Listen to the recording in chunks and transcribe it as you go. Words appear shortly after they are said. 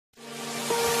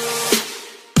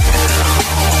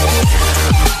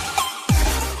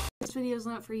video's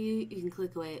not for you, you can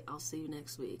click away. I'll see you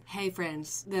next week. Hey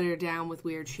friends that are down with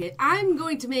weird shit. I'm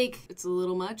going to make, it's a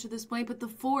little much at this point, but the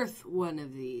 4th one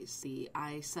of these. The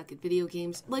I suck at video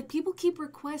games. Like, people keep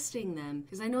requesting them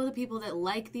because I know the people that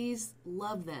like these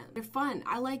love them. They're fun.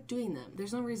 I like doing them.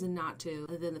 There's no reason not to,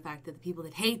 other than the fact that the people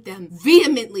that hate them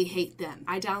vehemently hate them.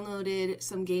 I downloaded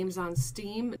some games on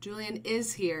Steam. Julian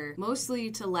is here, mostly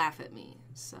to laugh at me,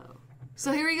 so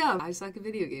here we go. I suck at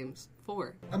video games.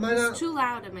 4. It's too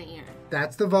loud in my ear.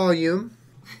 That's the volume.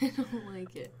 I don't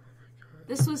like it.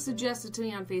 This was suggested to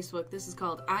me on Facebook. This is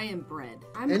called I Am Bread.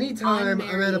 Anytime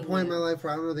I'm at a point in my life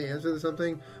where I don't know the answer to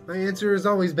something, my answer is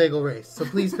always bagel race. So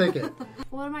please pick it.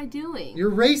 What am I doing? You're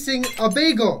racing a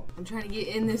bagel. I'm trying to get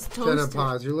in this toaster. Jenna,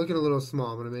 pause. You're looking a little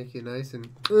small. I'm going to make you nice and...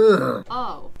 Ugh.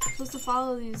 Oh, I'm supposed to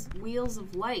follow these wheels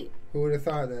of light. Who would have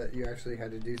thought that you actually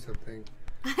had to do something?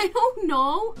 I don't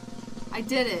know. I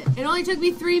did it. It only took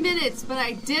me 3 minutes, but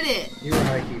I did it. You were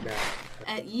hiking back.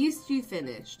 At least you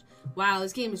finished. Wow,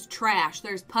 this game is trash.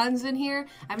 There's puns in here.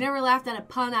 I've never laughed at a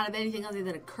pun out of anything other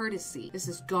than a courtesy. This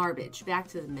is garbage. Back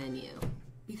to the menu.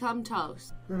 Become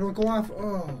toast. No, don't go off.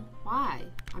 Oh. Why?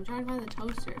 I'm trying to find the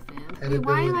toaster, fam. Hey,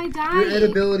 why am I dying? Your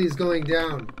edibility is going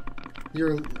down.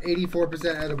 You're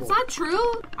 84% edible. It's not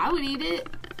true. I would eat it.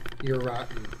 You're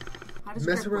rotten. How does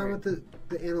Mess around with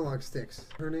the analog sticks.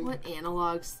 Turning. What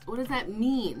analogs? What does that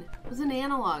mean? What's an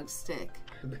analog stick?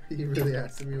 You really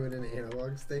asking me what an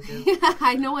analog stick is? Yeah,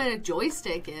 I know what a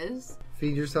joystick is.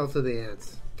 Feed yourself to the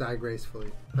ants. Die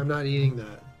gracefully. I'm not eating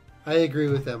that. I agree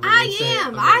with them.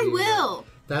 I will.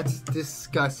 That's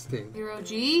disgusting.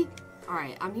 0G?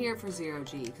 Alright, I'm here for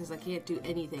 0G because I can't do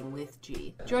anything with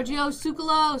G. Giorgio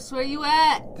Tsoukalos, where you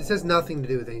at? This has nothing to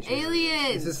do with ancient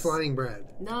aliens. This is flying bread.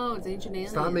 No, it's ancient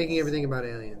aliens. Stop making everything about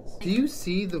aliens. Do you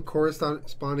see the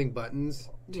corresponding buttons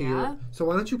to your... So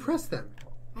why don't you press them?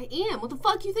 I am. What the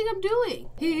fuck you think I'm doing?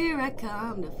 Here I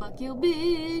come to fuck your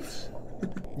bitch.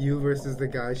 You versus the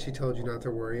guy she told you not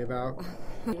to worry about.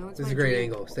 You know, this is a great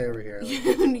angle. Stay over here.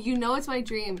 You know it's my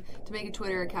dream to make a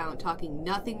Twitter account talking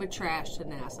nothing but trash to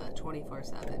NASA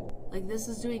 24/7. Like, this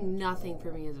is doing nothing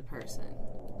for me as a person.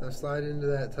 Now slide into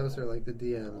that toaster like the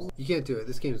DMs. You can't do it.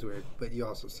 This game's weird, but you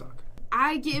also suck.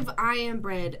 I give I Am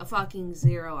Bread a fucking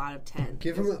 0 out of 10.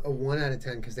 Give him a 1 out of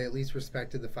 10 because they at least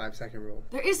respected the 5-second rule.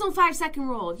 There is no 5-second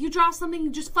rule. If you draw something, you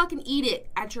just fucking eat it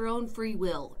at your own free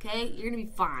will, okay? You're gonna be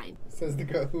fine. Says the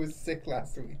girl who was sick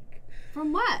last week.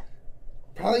 From what?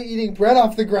 Probably eating bread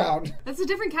off the ground. That's a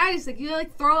different kind of sick. You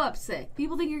like throw up sick.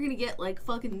 People think you're gonna get like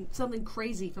fucking something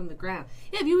crazy from the ground.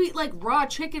 Yeah, if you eat like raw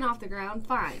chicken off the ground,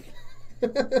 fine.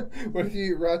 What if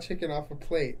you eat raw chicken off a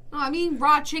plate? No, I mean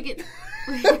raw chicken.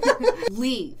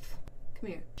 Leave. Come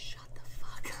here. Shut the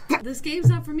fuck up. This game's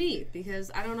not for me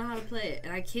because I don't know how to play it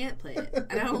and I can't play it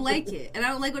and I don't like it and I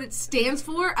don't like what it stands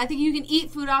for. I think you can eat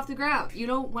food off the ground. You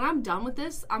know, when I'm done with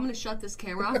this, I'm gonna shut this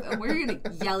camera off and we're gonna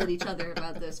yell at each other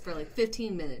about this for like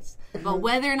 15 minutes about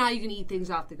whether or not you can eat things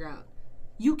off the ground.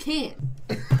 You can.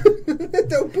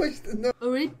 Don't push the no.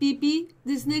 Alright, BB.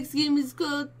 This next game is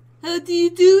called How Do You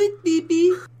Do It,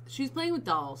 BB? She's playing with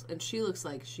dolls, and she looks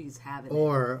like she's having it.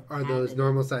 Or are those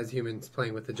normal-sized humans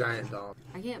playing with the giant doll?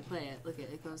 I can't play it. Look,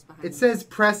 it goes behind It says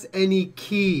press any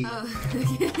key. Oh.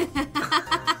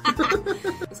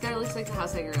 This guy looks like the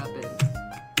house I grew up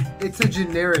in. It's a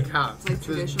generic house. It's like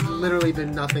traditional. There's literally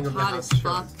been nothing of the hot house as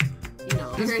fuck. You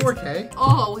know. It's 4K?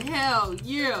 Oh, hell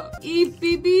yeah. Eat,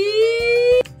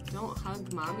 BB! Don't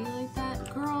hug mommy like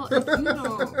that. Girl, if you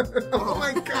don't... Oh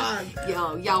my god.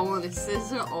 Yo, y'all want a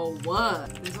scissor or what?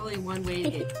 There's only one way to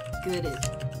get good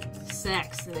at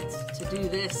sex, and it's to do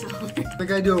this. The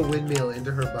guy do a windmill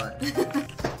into her butt.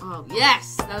 Oh,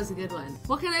 yes! That was a good one.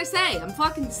 What can I say? I'm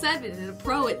fucking 7 and a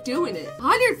pro at doing it.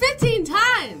 115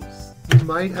 times! You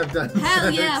might have done sex.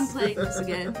 Hell yeah, I'm playing this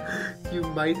again. You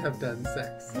might have done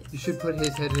sex. You should put his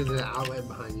head into the outlet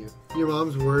behind you. Your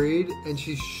mom's worried and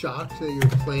she's shocked that you're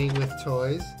playing with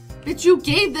toys. That you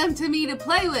gave them to me to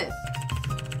play with!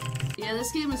 Yeah,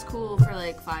 this game is cool for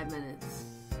like 5 minutes.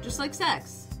 Just like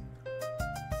sex.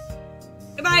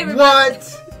 Goodbye, everybody!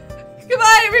 What?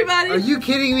 Goodbye, everybody! Are you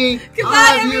kidding me?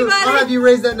 Goodbye, everybody! I'll have you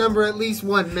raise that number at least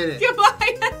 1 minute.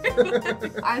 Goodbye,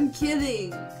 everybody! I'm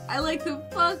kidding. I like to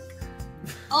fuck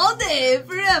all day,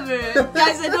 forever.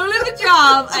 Guys, I don't have a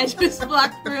job. I just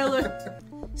fuck for a living.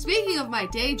 Speaking of my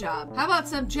day job, how about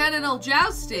some genital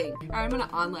jousting? Alright, I'm gonna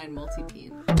online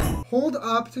multi-peen. Hold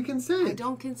up to consent. I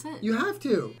don't consent. You have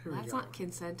to. That's not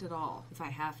consent at all, if I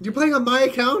have to. You're playing on my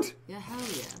account? Yeah, hell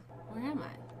yeah. Where am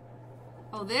I?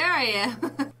 Oh, there I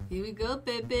am. Here we go,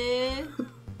 baby.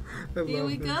 Here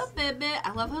we go, baby.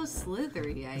 I love how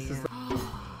slithery I am.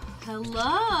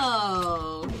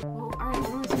 Hello. Well, alright, what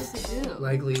am I supposed to do?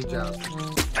 Likely joust.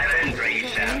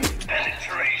 Penetration.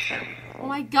 Oh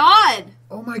my god!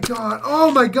 Oh my god!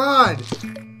 Oh my god!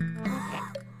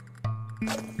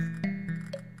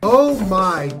 Oh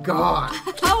my god!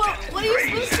 What are you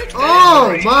supposed to do?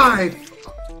 Oh my!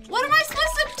 What am I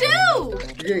supposed to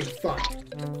do? You're getting fucked.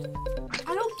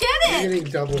 I don't get You're it. getting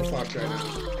double fucked right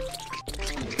now.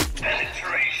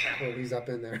 Penetration. Oh, he's up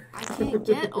in there. I can't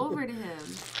get over to him.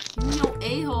 Give me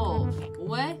your a-hole,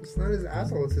 boy. It's not his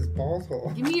asshole, it's his balls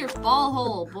hole. Give me your ball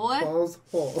hole, boy. Balls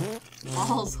hole.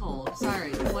 Balls hole.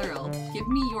 Sorry, plural. Give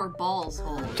me your balls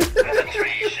hole.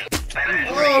 Penetration.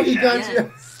 Oh, he got you.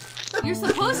 Yes. You're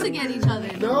supposed to get each other.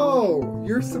 No,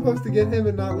 you're supposed to get him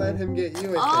and not let him get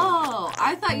you. Oh,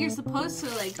 I thought you're supposed to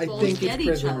like I both think get it's each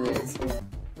prison other. rules.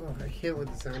 Oh, I can't with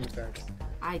the sound effects.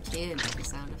 I can with the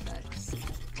sound effects.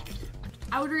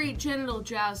 I would rate genital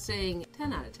jousting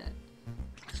 10 out of 10.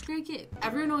 It's a great game.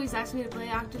 Everyone always asks me to play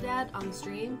Octodad on the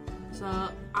stream, so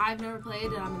I've never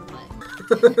played and I'm gonna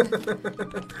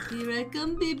play. Here I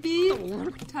come, baby.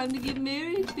 Time to get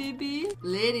married, baby.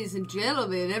 Ladies and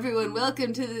gentlemen, everyone,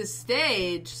 welcome to the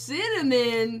stage.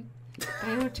 Cinnamon.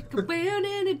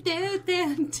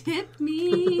 Tip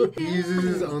me. He uses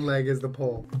his own leg as the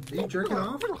pole. Are you jerking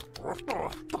off?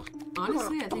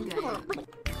 Honestly, I think I am.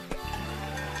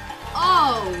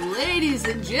 Oh, ladies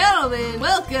and gentlemen,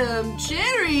 welcome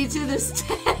Cherry to the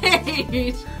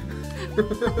stage.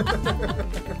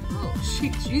 Oh,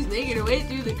 she's making her way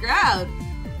through the crowd.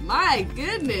 My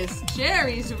goodness,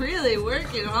 Cherry's really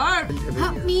working hard.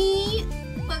 Help me,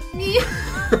 fuck me.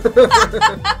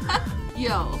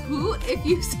 Yo, who, if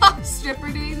you saw a stripper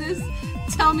doing this,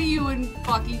 tell me you wouldn't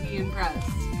fucking be impressed.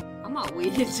 I'm not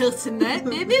waiting till tonight,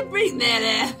 baby. Bring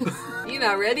that ass. You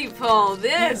not ready for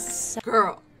this?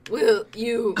 Girl, will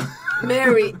you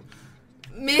marry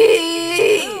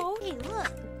me? Oh, hey,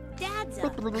 look. Dad's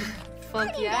up.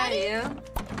 Fuck yeah, I am.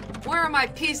 Where are my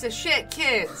piece of shit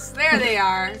kids? There they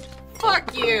are.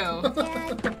 Fuck you.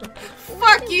 Dad.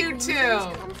 Fuck you too.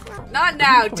 Not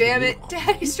now, damn it.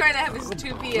 Daddy's trying to have his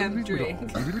 2 p.m. drink.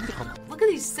 Look at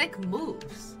these sick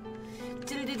moves.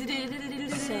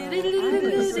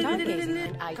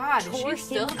 God, is she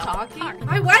still talking?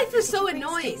 My wife is so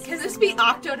annoying. Can this be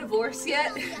Octo divorce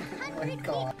yet? Oh my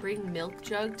god. Bring milk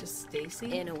jug to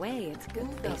Stacy. In a way, it's good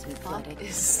Who the basement fuck flooding.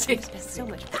 is Spent Stacy? so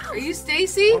much Are you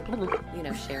Stacy? You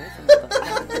know, Sherry from the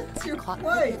book. It's your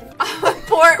wife.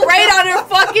 Pour it right on her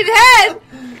fucking head.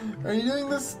 Are you doing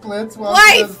the splits while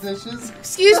Wife! she does dishes?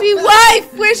 Excuse me,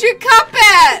 wife. Where's your cup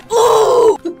at?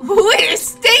 Ooh, where's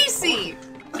Stacy?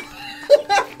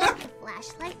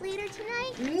 Flashlight later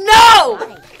tonight? No.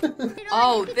 Fine.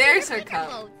 Oh, there's her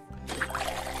cup.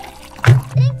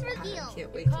 Thanks, Regil.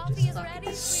 Can't wait to just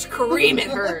fucking scream at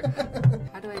her.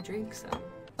 How do I drink some?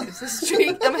 Is this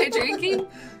drink? Am I drinking?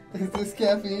 Is this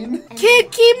caffeine?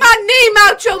 Kid, keep my name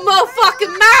out your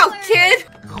motherfucking mouth, kid.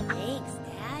 Thanks,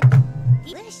 Dad.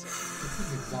 Delicious. This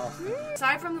is exhausting.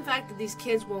 Aside from the fact that these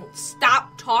kids won't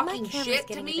stop talking My camera's shit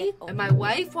to getting a me, bit and my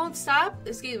wife won't stop,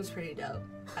 this game's pretty dope.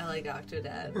 I like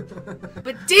Octodad.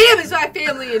 But damn is my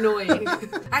family annoying.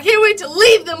 I can't wait to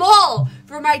leave them all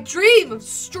for my dream of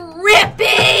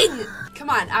stripping! Come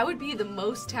on, I would be the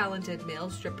most talented male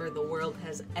stripper the world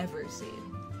has ever seen.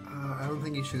 I don't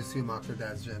think you should assume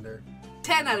Octodad's gender.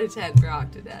 10 out of 10 for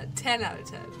Octodad. 10 out of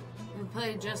 10. We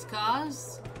played Just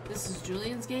Cause. This is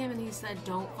Julian's game, and he said,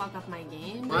 "Don't fuck up my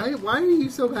game." Why are you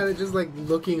so bad at just like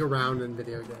looking around in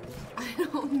video games? I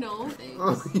don't know things.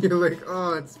 Oh, you're like,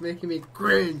 oh, it's making me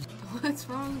cringe. What's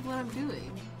wrong with what I'm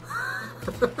doing?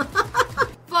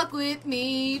 Fuck with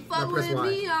me, fuck Now press with Y.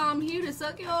 me, I'm here to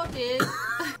suck your dick.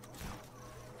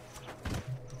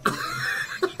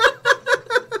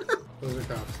 Those are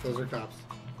cops. Those are cops.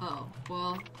 Oh,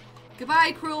 well.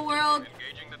 Goodbye, cruel world.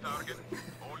 Engaging the target.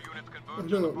 All units converge Oh, to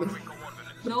no, the no. following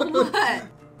coordinates. No what?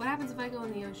 What happens if I go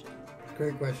in the ocean?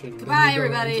 Great question. Goodbye, When you go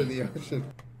everybody. into the ocean.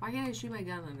 Why can't I shoot my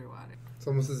gun underwater? It's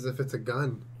almost as if it's a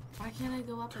gun. Why can't I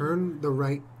go up? Turn the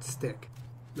right stick.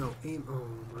 No, aim. Oh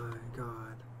my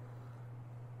god.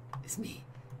 It's me,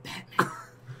 Batman.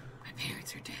 My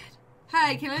parents are dead.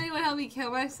 Hi, can anyone help me kill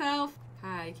myself?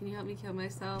 Hi, can you help me kill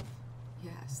myself?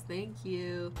 Yes, thank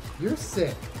you. You're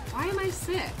sick. Why am I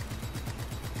sick?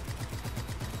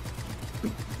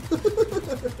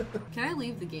 Can I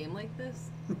leave the game like this?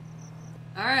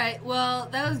 Alright, well,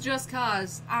 that was Just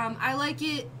Cause. I like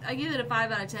it. I give it a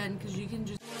 5 out of 10 because you can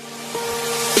just